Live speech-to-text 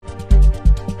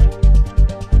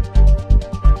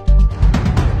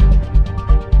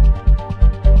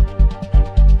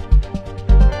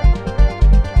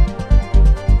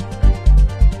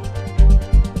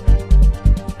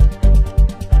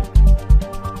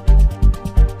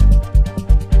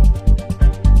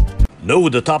Know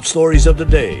the top stories of the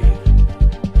day.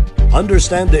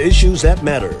 Understand the issues that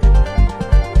matter.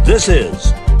 This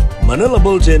is Manila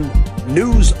Bulletin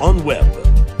News on Web.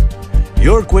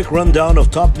 Your quick rundown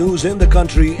of top news in the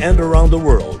country and around the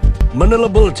world. Manila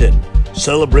Bulletin,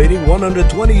 celebrating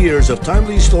 120 years of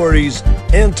timely stories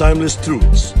and timeless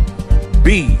truths.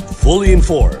 Be fully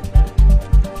informed.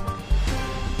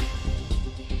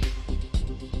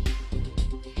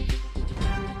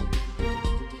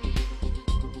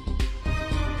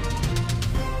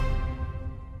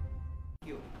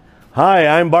 Hi,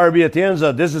 I'm Barbie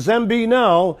Atienza. This is MB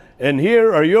Now, and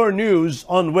here are your news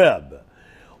on web.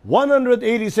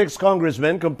 186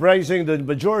 congressmen comprising the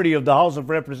majority of the House of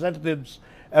Representatives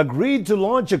agreed to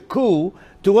launch a coup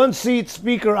to unseat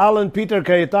Speaker Alan Peter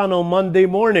Cayetano Monday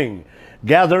morning.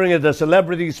 Gathering at the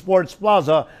Celebrity Sports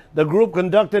Plaza, the group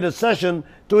conducted a session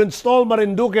to install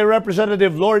Marinduque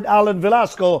Representative Lord Alan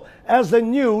Velasco as the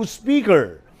new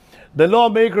Speaker. The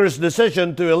lawmakers'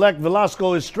 decision to elect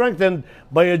Velasco is strengthened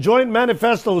by a joint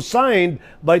manifesto signed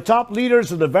by top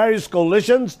leaders of the various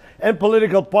coalitions and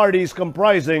political parties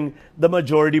comprising the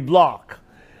majority bloc.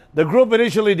 The group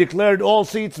initially declared all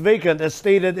seats vacant as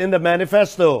stated in the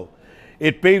manifesto.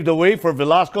 It paved the way for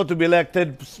Velasco to be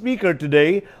elected Speaker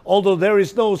today, although there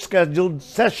is no scheduled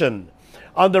session.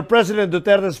 Under President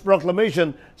Duterte's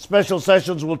proclamation, special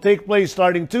sessions will take place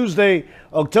starting Tuesday,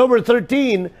 October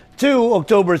 13 to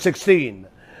October 16.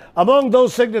 Among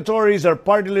those signatories are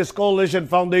Partylist Coalition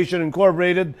Foundation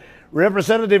Incorporated,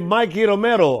 Representative Mikey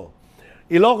Romero,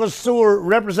 Ilocos Sur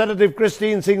Representative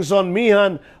Christine Singson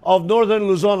Mihan of Northern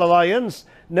Luzon Alliance,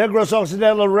 Negros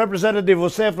Occidental Representative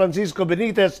Jose Francisco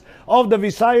Benitez of the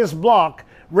Visayas Bloc,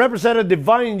 Representative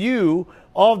Vine Yu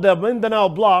of the Mindanao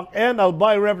Bloc, and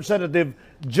Albay Representative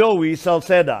Joey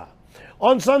Salceda.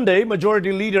 On Sunday,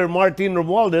 Majority Leader Martin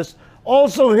Romualdez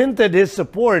also hinted his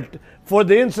support for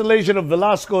the installation of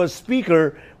Velasco as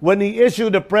Speaker when he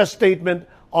issued a press statement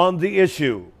on the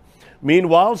issue.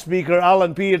 Meanwhile, Speaker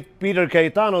Alan Peter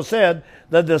Cayetano said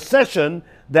that the session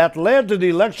that led to the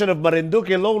election of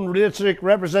Marinduque Lone District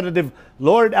Representative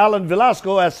Lord Alan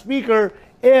Velasco as Speaker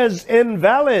is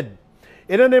invalid.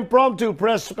 In an impromptu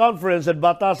press conference at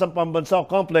Batasan Pambansao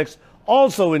Complex,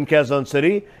 also in Quezon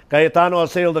City, Cayetano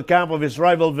assailed the camp of his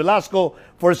rival Velasco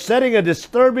for setting a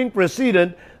disturbing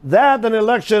precedent that an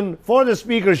election for the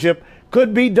speakership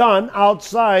could be done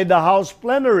outside the House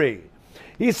plenary.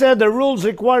 He said the rules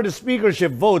require the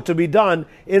speakership vote to be done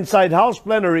inside House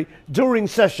plenary during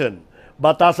session.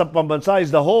 Batasan Pambansa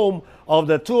is the home of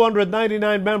the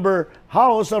 299-member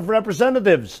House of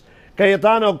Representatives.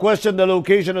 Cayetano questioned the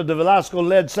location of the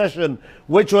Velasco-led session,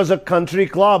 which was a country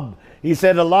club. He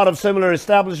said a lot of similar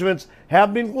establishments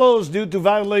have been closed due to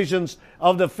violations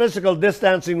of the physical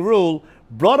distancing rule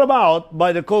brought about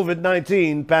by the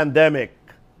COVID-19 pandemic.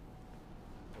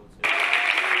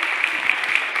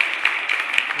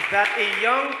 That a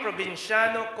young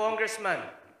provinciano congressman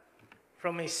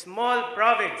from a small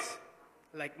province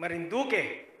like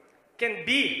Marinduque can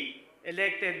be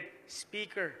elected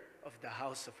Speaker of the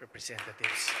House of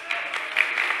Representatives.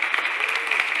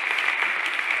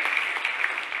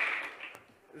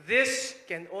 This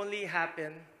can only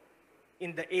happen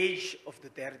in the age of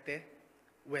Duterte,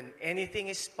 when anything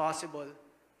is possible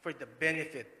for the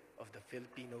benefit of the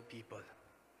Filipino people.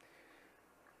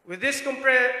 With this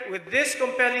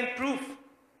compelling proof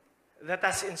that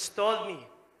has installed me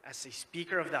as a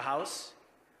Speaker of the House,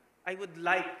 I would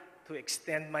like to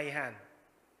extend my hand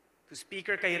to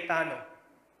Speaker Cayetano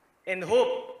and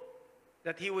hope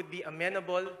that he would be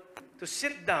amenable to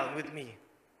sit down with me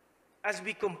as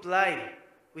we comply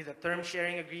with a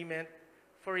term-sharing agreement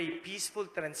for a peaceful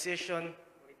transition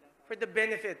for the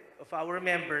benefit of our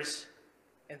members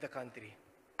and the country.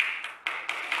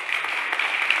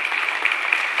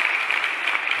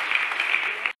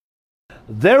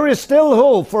 There is still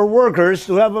hope for workers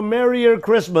to have a merrier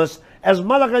Christmas, as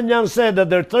Malacanang said that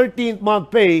their 13th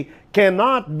month pay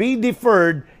cannot be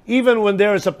deferred even when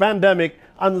there is a pandemic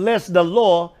unless the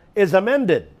law is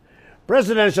amended.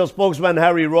 Presidential spokesman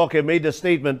Harry Roque made the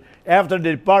statement after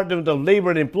the Department of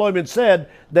Labor and Employment said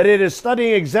that it is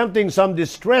studying exempting some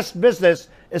distressed business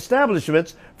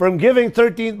establishments from giving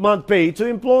 13th month pay to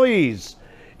employees.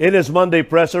 In his Monday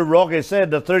presser, Roque said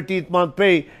the 13th month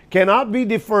pay cannot be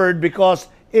deferred because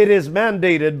it is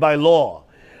mandated by law.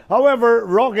 However,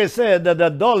 Roque said that the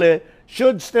DOLE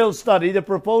should still study the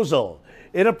proposal.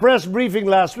 In a press briefing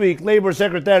last week, Labor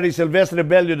Secretary Silvestre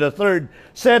Bello III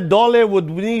said DOLE would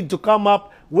need to come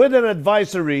up with an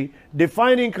advisory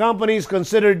defining companies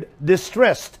considered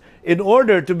distressed in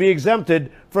order to be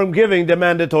exempted from giving the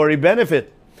mandatory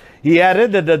benefit. He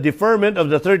added that the deferment of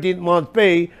the 13th month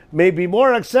pay may be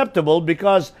more acceptable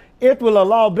because it will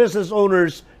allow business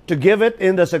owners to give it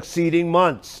in the succeeding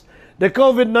months. The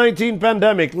COVID-19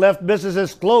 pandemic left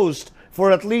businesses closed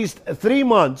for at least 3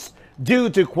 months due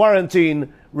to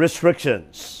quarantine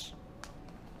restrictions.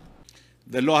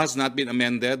 The law has not been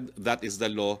amended. That is the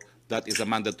law. That is a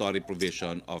mandatory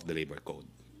provision of the Labor Code.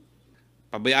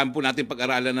 Pabayaan po natin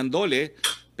pag-aralan ng DOLE,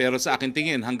 pero sa akin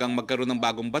tingin hanggang magkaroon ng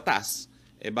bagong batas,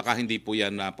 baka hindi po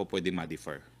yan po pwedeng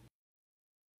ma-defer.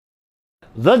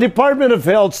 The Department of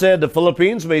Health said the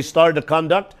Philippines may start the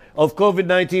conduct of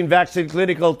COVID-19 vaccine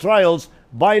clinical trials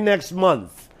by next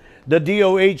month. The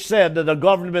DOH said that the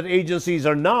government agencies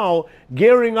are now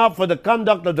gearing up for the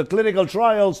conduct of the clinical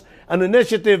trials, an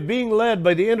initiative being led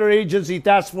by the Interagency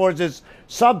Task Force's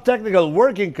Sub-Technical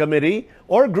Working Committee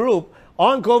or Group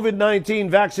on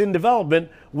COVID-19 vaccine development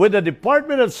with the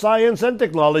Department of Science and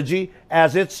Technology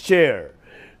as its chair.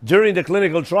 During the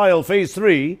clinical trial phase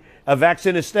 3, a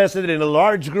vaccine is tested in a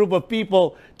large group of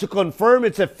people to confirm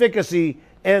its efficacy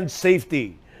and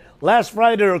safety. Last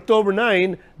Friday, October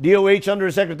 9, DOH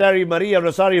Undersecretary Maria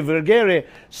Rosario Vergere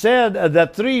said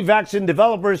that 3 vaccine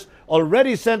developers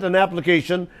already sent an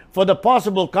application for the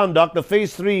possible conduct of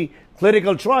phase 3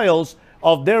 clinical trials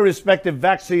of their respective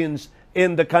vaccines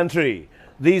in the country.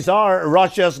 These are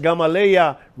Russia's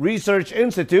Gamaleya Research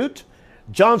Institute,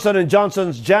 Johnson &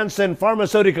 Johnson's Janssen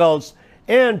Pharmaceuticals,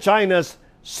 and China's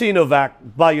Sinovac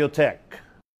Biotech.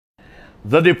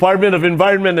 The Department of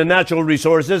Environment and Natural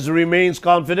Resources remains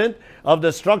confident of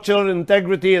the structural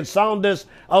integrity and soundness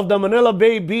of the Manila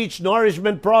Bay Beach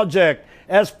Nourishment Project,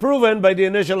 as proven by the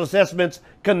initial assessments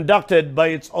conducted by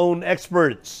its own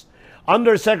experts.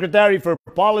 Undersecretary for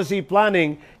Policy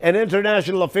Planning and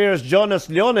International Affairs Jonas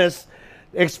Leones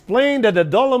explained that the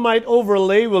dolomite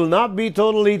overlay will not be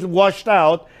totally washed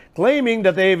out, claiming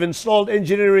that they have installed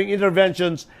engineering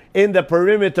interventions in the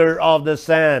perimeter of the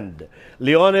sand.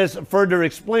 Leones further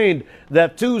explained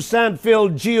that 2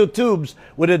 sand-filled geotubes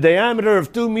with a diameter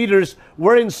of 2 meters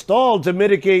were installed to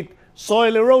mitigate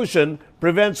soil erosion,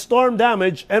 prevent storm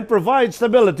damage, and provide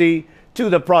stability to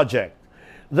the project.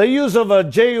 The use of a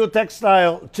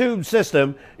geotextile tube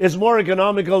system is more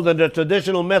economical than the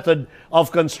traditional method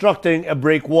of constructing a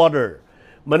breakwater.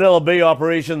 Manila Bay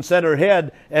Operations Center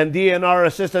Head and DNR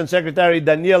Assistant Secretary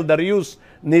Daniel Darius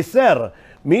Nicer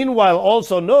meanwhile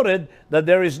also noted that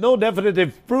there is no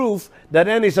definitive proof that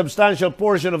any substantial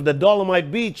portion of the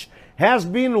Dolomite Beach has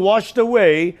been washed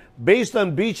away based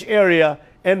on beach area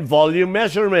and volume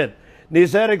measurement.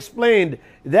 Nicer explained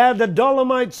that the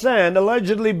Dolomite sand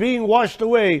allegedly being washed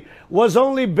away was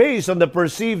only based on the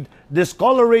perceived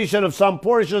discoloration of some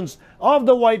portions of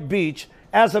the white beach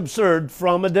as observed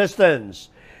from a distance.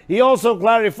 He also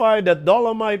clarified that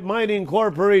Dolomite Mining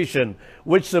Corporation,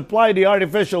 which supplied the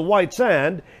artificial white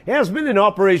sand, has been in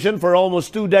operation for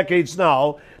almost 2 decades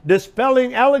now,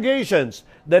 dispelling allegations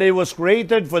that it was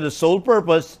created for the sole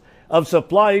purpose of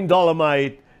supplying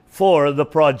dolomite for the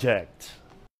project.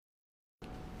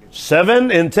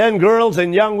 7 in 10 girls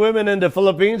and young women in the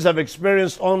Philippines have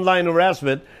experienced online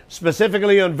harassment,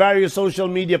 specifically on various social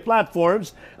media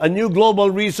platforms, a new global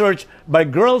research by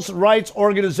girls' rights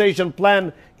organization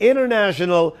Plan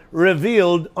International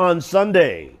revealed on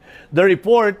Sunday. The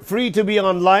report, Free to Be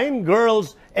Online,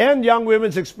 Girls and Young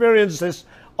Women's Experiences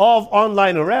of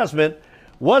Online Harassment,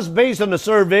 was based on a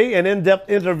survey and in-depth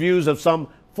interviews of some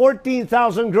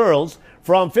 14,000 girls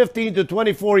from 15 to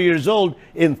 24 years old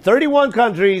in 31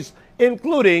 countries,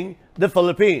 including the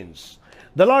Philippines.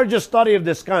 The largest study of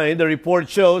this kind, the report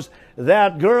shows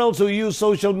that girls who use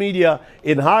social media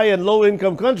in high and low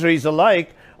income countries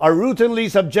alike are routinely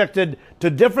subjected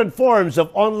to different forms of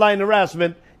online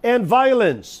harassment and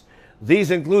violence.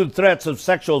 These include threats of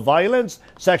sexual violence,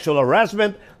 sexual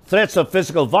harassment, threats of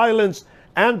physical violence,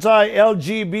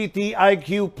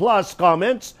 anti-LGBTIQ+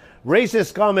 comments,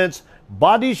 racist comments,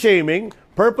 body shaming,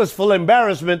 purposeful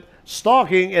embarrassment,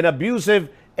 stalking, and abusive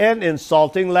and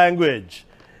insulting language.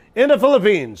 In the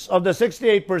Philippines, of the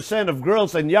 68% of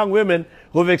girls and young women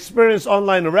who have experienced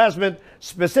online harassment,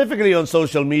 specifically on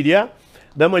social media,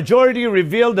 the majority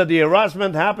revealed that the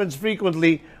harassment happens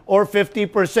frequently, or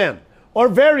 50%, or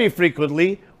very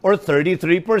frequently, or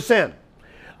 33%.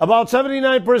 About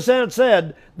 79%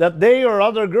 said that they or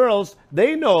other girls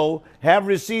they know have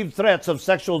received threats of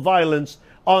sexual violence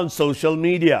on social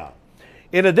media.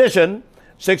 In addition,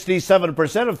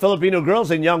 67% of Filipino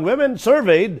girls and young women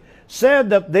surveyed said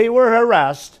that they were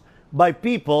harassed by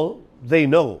people they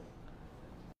know.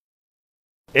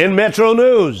 In Metro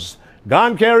News,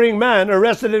 gun-carrying man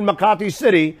arrested in Makati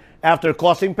City after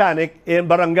causing panic in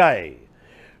barangay.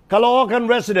 Caloocan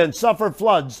residents suffer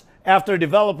floods after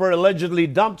developer allegedly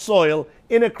dumped soil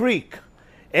in a creek.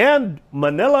 And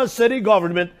Manila city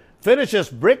government finishes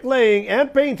bricklaying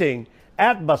and painting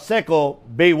at Baseco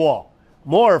Baywalk.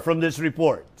 More from this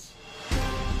report.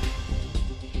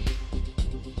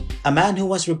 A man who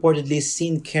was reportedly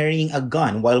seen carrying a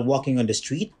gun while walking on the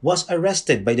street was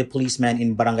arrested by the policeman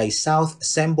in Barangay South,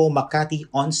 Sembo, Makati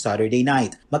on Saturday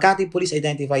night. Makati police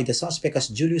identified the suspect as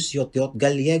Julius Yotyot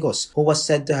Gallegos, who was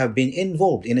said to have been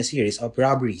involved in a series of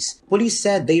robberies. Police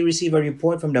said they received a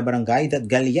report from the barangay that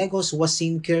Gallegos was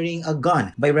seen carrying a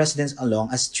gun by residents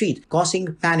along a street,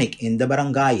 causing panic in the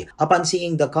barangay. Upon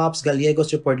seeing the cops,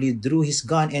 Gallegos reportedly drew his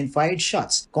gun and fired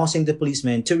shots, causing the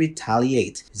policemen to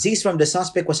retaliate. Seized from the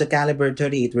suspect was a caliber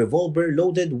 .38 revolver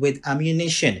loaded with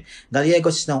ammunition.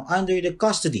 Gallegos is now under the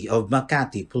custody of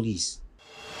Makati Police.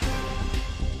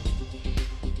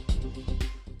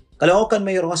 Caloocan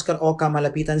Mayor Oscar Oca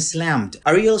malapitan slammed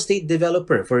a real estate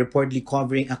developer for reportedly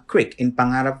covering a creek in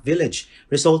Pangarap Village,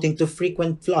 resulting to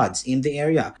frequent floods in the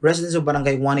area. Residents of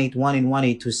Barangay 181 and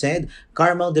 182 said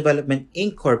Carmel Development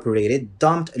Incorporated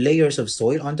dumped layers of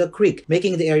soil on the creek,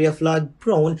 making the area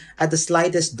flood-prone at the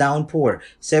slightest downpour.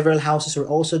 Several houses were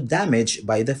also damaged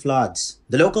by the floods.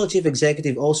 The local chief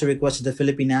executive also requested the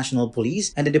Philippine National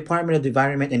Police and the Department of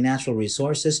Environment and Natural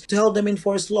Resources to help them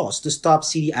enforce laws to stop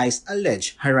CDI's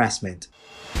alleged harassment.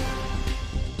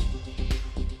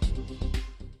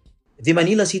 The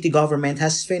Manila City government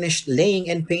has finished laying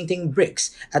and painting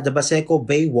bricks at the Baseco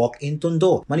Baywalk in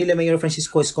Tondo. Manila Mayor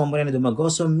Francisco Escombrero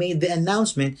Dumagoso made the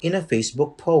announcement in a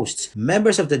Facebook post.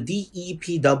 Members of the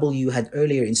DEPW had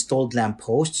earlier installed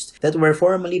lampposts that were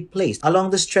formerly placed along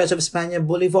the stretch of España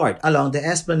Boulevard along the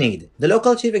esplanade. The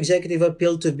local chief executive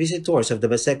appealed to visitors of the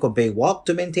Baseco Baywalk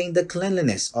to maintain the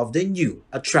cleanliness of the new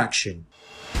attraction.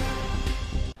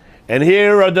 And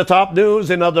here are the top news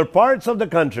in other parts of the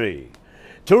country.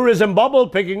 Tourism bubble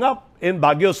picking up in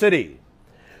Baguio City.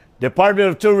 Department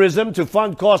of Tourism to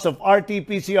fund cost of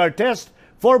RT-PCR test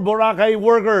for Boracay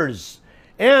workers.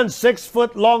 And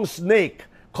 6-foot-long snake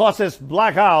causes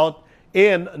blackout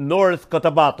in North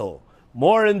Cotabato.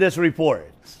 More in this report.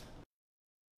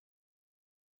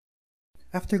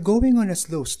 After going on a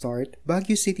slow start,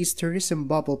 Baguio City's tourism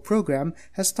bubble program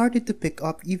has started to pick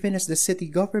up even as the city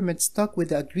government stuck with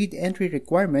the agreed entry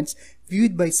requirements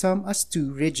viewed by some as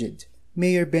too rigid.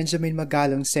 Mayor Benjamin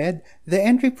Magalong said the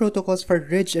entry protocols for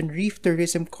Ridge and Reef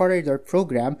Tourism Corridor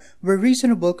program were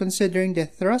reasonable considering the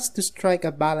thrust to strike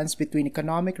a balance between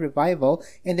economic revival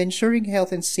and ensuring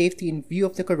health and safety in view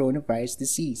of the coronavirus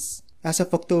disease. As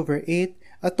of October 8,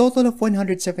 a total of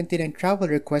 179 travel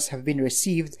requests have been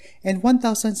received and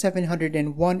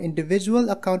 1,701 individual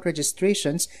account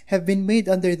registrations have been made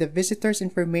under the Visitors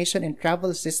Information and Travel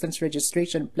Assistance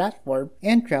Registration Platform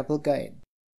and Travel Guide.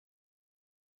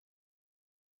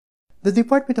 The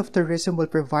Department of Tourism will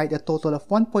provide a total of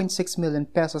 1.6 million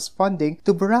pesos funding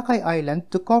to Boracay Island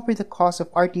to cover the cost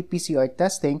of RT-PCR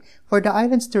testing for the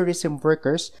island's tourism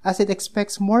workers as it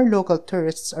expects more local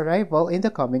tourists' arrival in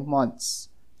the coming months.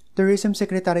 Tourism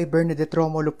Secretary Bernadette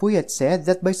Romo Lupuyat said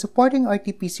that by supporting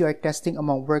RT-PCR testing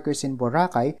among workers in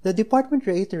Boracay, the department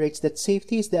reiterates that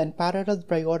safety is the unparalleled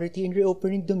priority in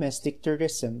reopening domestic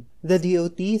tourism. The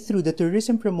DOT, through the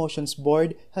Tourism Promotions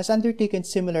Board, has undertaken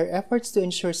similar efforts to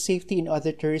ensure safety in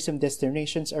other tourism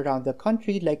destinations around the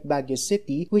country like Baguio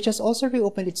City, which has also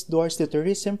reopened its doors to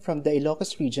tourism from the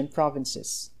Ilocos region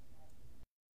provinces.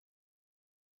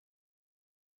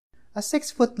 A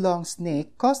 6-foot-long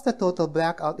snake caused a total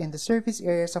blackout in the service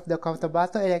areas of the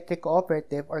Cotabato Electric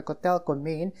Cooperative or Cotelco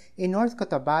Main in North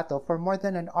Cotabato for more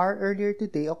than an hour earlier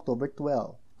today, October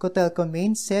 12. Cotelco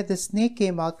Main said the snake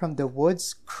came out from the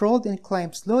woods, crawled and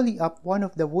climbed slowly up one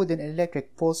of the wooden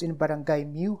electric poles in Barangay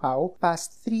Muhao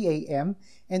past 3 a.m.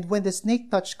 and when the snake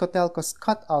touched Cotelco's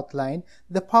cutout line,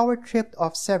 the power tripped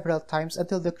off several times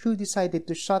until the crew decided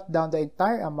to shut down the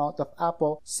entire amount of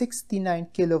APO 69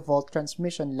 kilovolt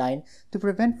transmission line to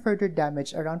prevent further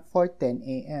damage around 4:10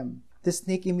 a.m. The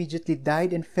snake immediately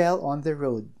died and fell on the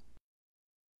road.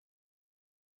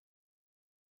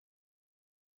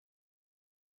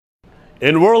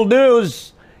 In world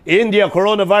news, India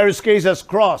coronavirus cases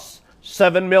cross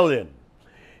 7 million.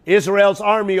 Israel's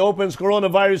army opens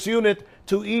coronavirus unit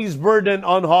to ease burden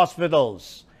on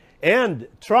hospitals. And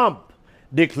Trump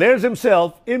declares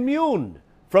himself immune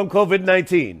from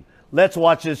COVID-19. Let's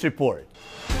watch this report.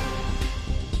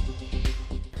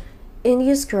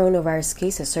 India's coronavirus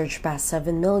cases surged past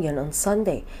 7 million on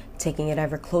Sunday, taking it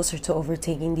ever closer to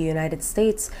overtaking the United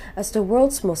States as the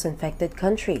world's most infected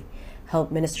country. Health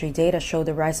Ministry data show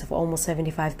the rise of almost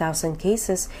 75,000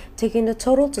 cases, taking the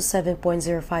total to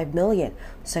 7.05 million,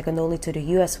 second only to the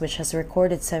US, which has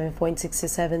recorded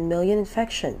 7.67 million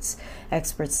infections.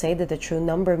 Experts say that the true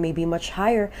number may be much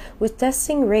higher, with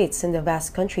testing rates in the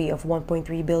vast country of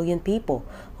 1.3 billion people,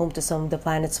 home to some of the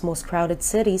planet's most crowded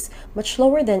cities, much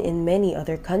lower than in many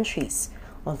other countries.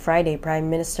 On Friday, Prime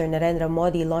Minister Narendra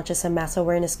Modi launches a mass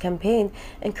awareness campaign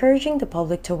encouraging the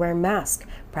public to wear masks,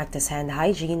 practice hand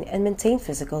hygiene, and maintain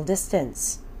physical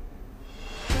distance.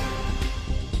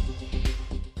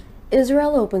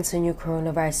 Israel opens a new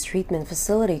coronavirus treatment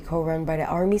facility co-run by the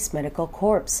Army's Medical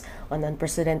Corps, an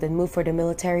unprecedented move for the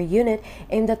military unit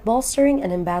aimed at bolstering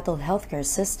an embattled healthcare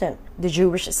system. The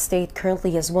Jewish state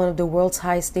currently has one of the world's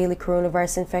highest daily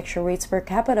coronavirus infection rates per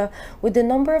capita, with the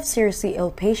number of seriously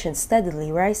ill patients steadily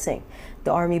rising.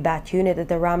 The Army-backed unit at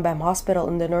the Rambam Hospital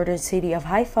in the northern city of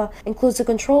Haifa includes a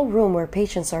control room where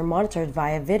patients are monitored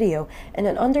via video and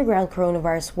an underground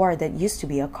coronavirus ward that used to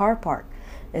be a car park.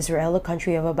 Israel, a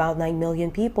country of about 9 million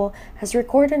people, has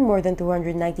recorded more than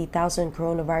 290,000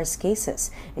 coronavirus cases,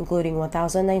 including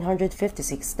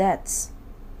 1,956 deaths.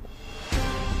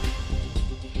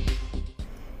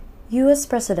 U.S.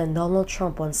 President Donald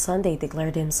Trump on Sunday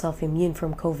declared himself immune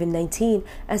from COVID-19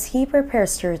 as he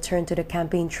prepares to return to the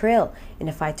campaign trail in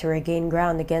a fight to regain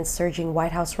ground against surging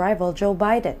White House rival Joe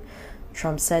Biden.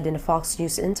 Trump said in a Fox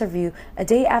News interview a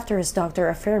day after his doctor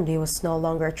affirmed he was no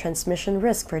longer a transmission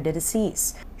risk for the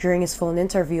disease. During his phone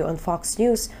interview on Fox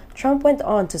News, Trump went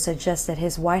on to suggest that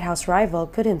his White House rival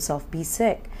could himself be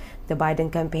sick. The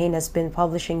Biden campaign has been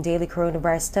publishing daily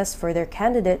coronavirus tests for their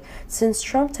candidate since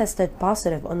Trump tested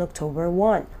positive on October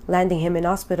 1, landing him in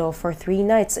hospital for 3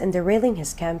 nights and derailing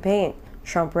his campaign.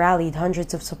 Trump rallied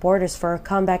hundreds of supporters for a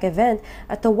comeback event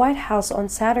at the White House on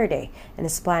Saturday and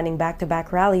is planning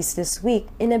back-to-back rallies this week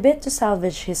in a bid to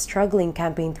salvage his struggling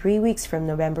campaign 3 weeks from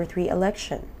November 3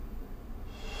 election.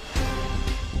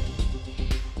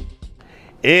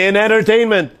 In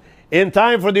entertainment, in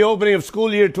time for the opening of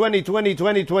school year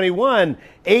 2020-2021,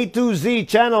 A2Z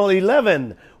Channel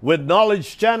 11 with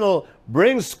Knowledge Channel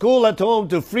brings school at home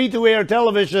to free-to-air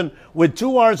television with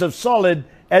 2 hours of solid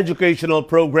educational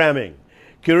programming.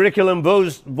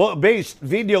 Curriculum-based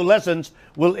video lessons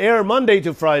will air Monday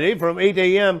to Friday from 8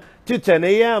 a.m. to 10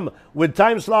 a.m. with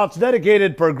time slots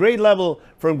dedicated per grade level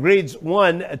from grades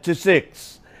 1 to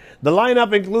 6. The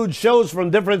lineup includes shows from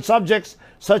different subjects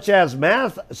such as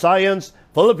math, science,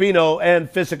 Filipino, and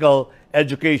physical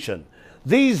education.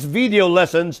 These video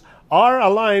lessons are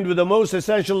aligned with the most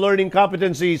essential learning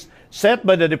competencies set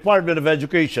by the Department of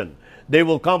Education. They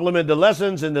will complement the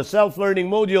lessons in the self-learning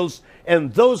modules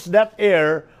and those that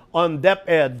air on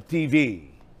DepEd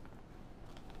TV.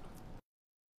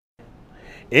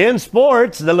 In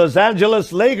sports, the Los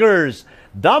Angeles Lakers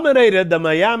dominated the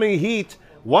Miami Heat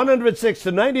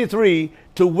 106-93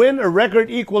 to win a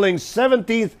record-equaling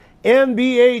 17th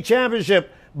NBA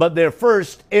championship, but their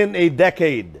first in a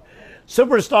decade.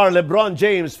 Superstar LeBron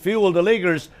James fueled the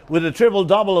Lakers with a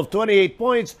triple-double of 28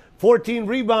 points, 14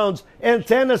 rebounds, and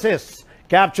 10 assists,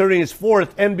 capturing his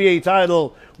 4th NBA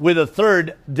title with a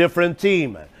 3rd different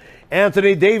team.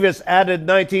 Anthony Davis added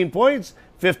 19 points,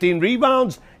 15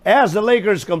 rebounds, as the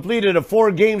Lakers completed a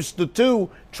 4-2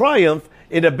 triumph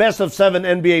in the best-of-7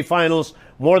 NBA Finals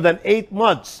more than 8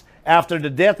 months after the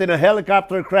death in a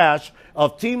helicopter crash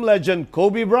of team legend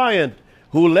Kobe Bryant,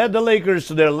 who led the Lakers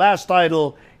to their last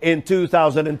title in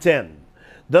 2010.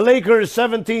 The Lakers'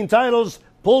 17 titles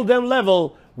pulled them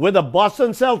level with the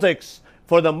Boston Celtics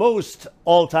for the most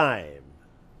all-time.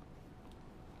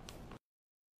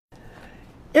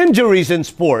 Injuries in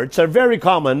sports are very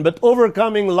common, but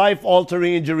overcoming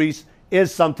life-altering injuries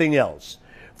is something else.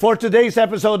 For today's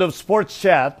episode of Sports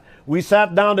Chat, we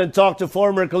sat down and talked to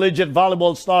former collegiate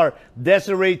volleyball star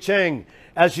Desiree Cheng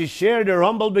as she shared her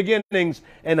humble beginnings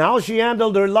and how she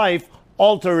handled her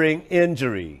life-altering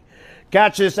injury.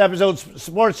 Catch this episode's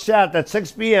Sports Chat at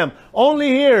 6 p.m. only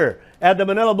here at the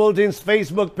Manila Bulletin's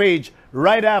Facebook page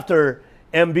right after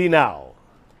MB Now.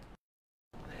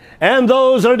 And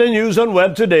those are the news on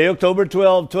web today, October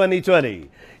 12, 2020.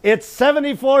 It's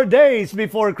 74 days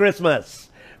before Christmas.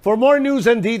 For more news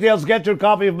and details, get your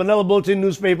copy of Manila Bulletin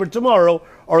newspaper tomorrow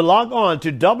or log on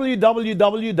to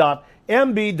www.mb.com.ph.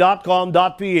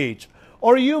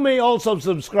 Or you may also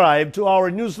subscribe to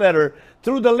our newsletter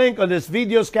through the link on this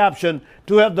video's caption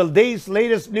to have the day's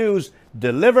latest news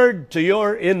delivered to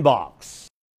your inbox.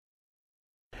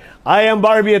 I am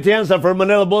Barbie Atienza for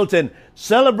Manila Bulletin,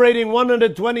 celebrating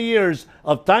 120 years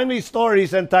of timely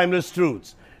stories and timeless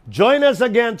truths. Join us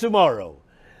again tomorrow.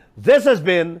 This has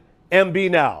been MB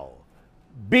Now.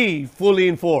 Be fully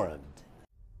informed.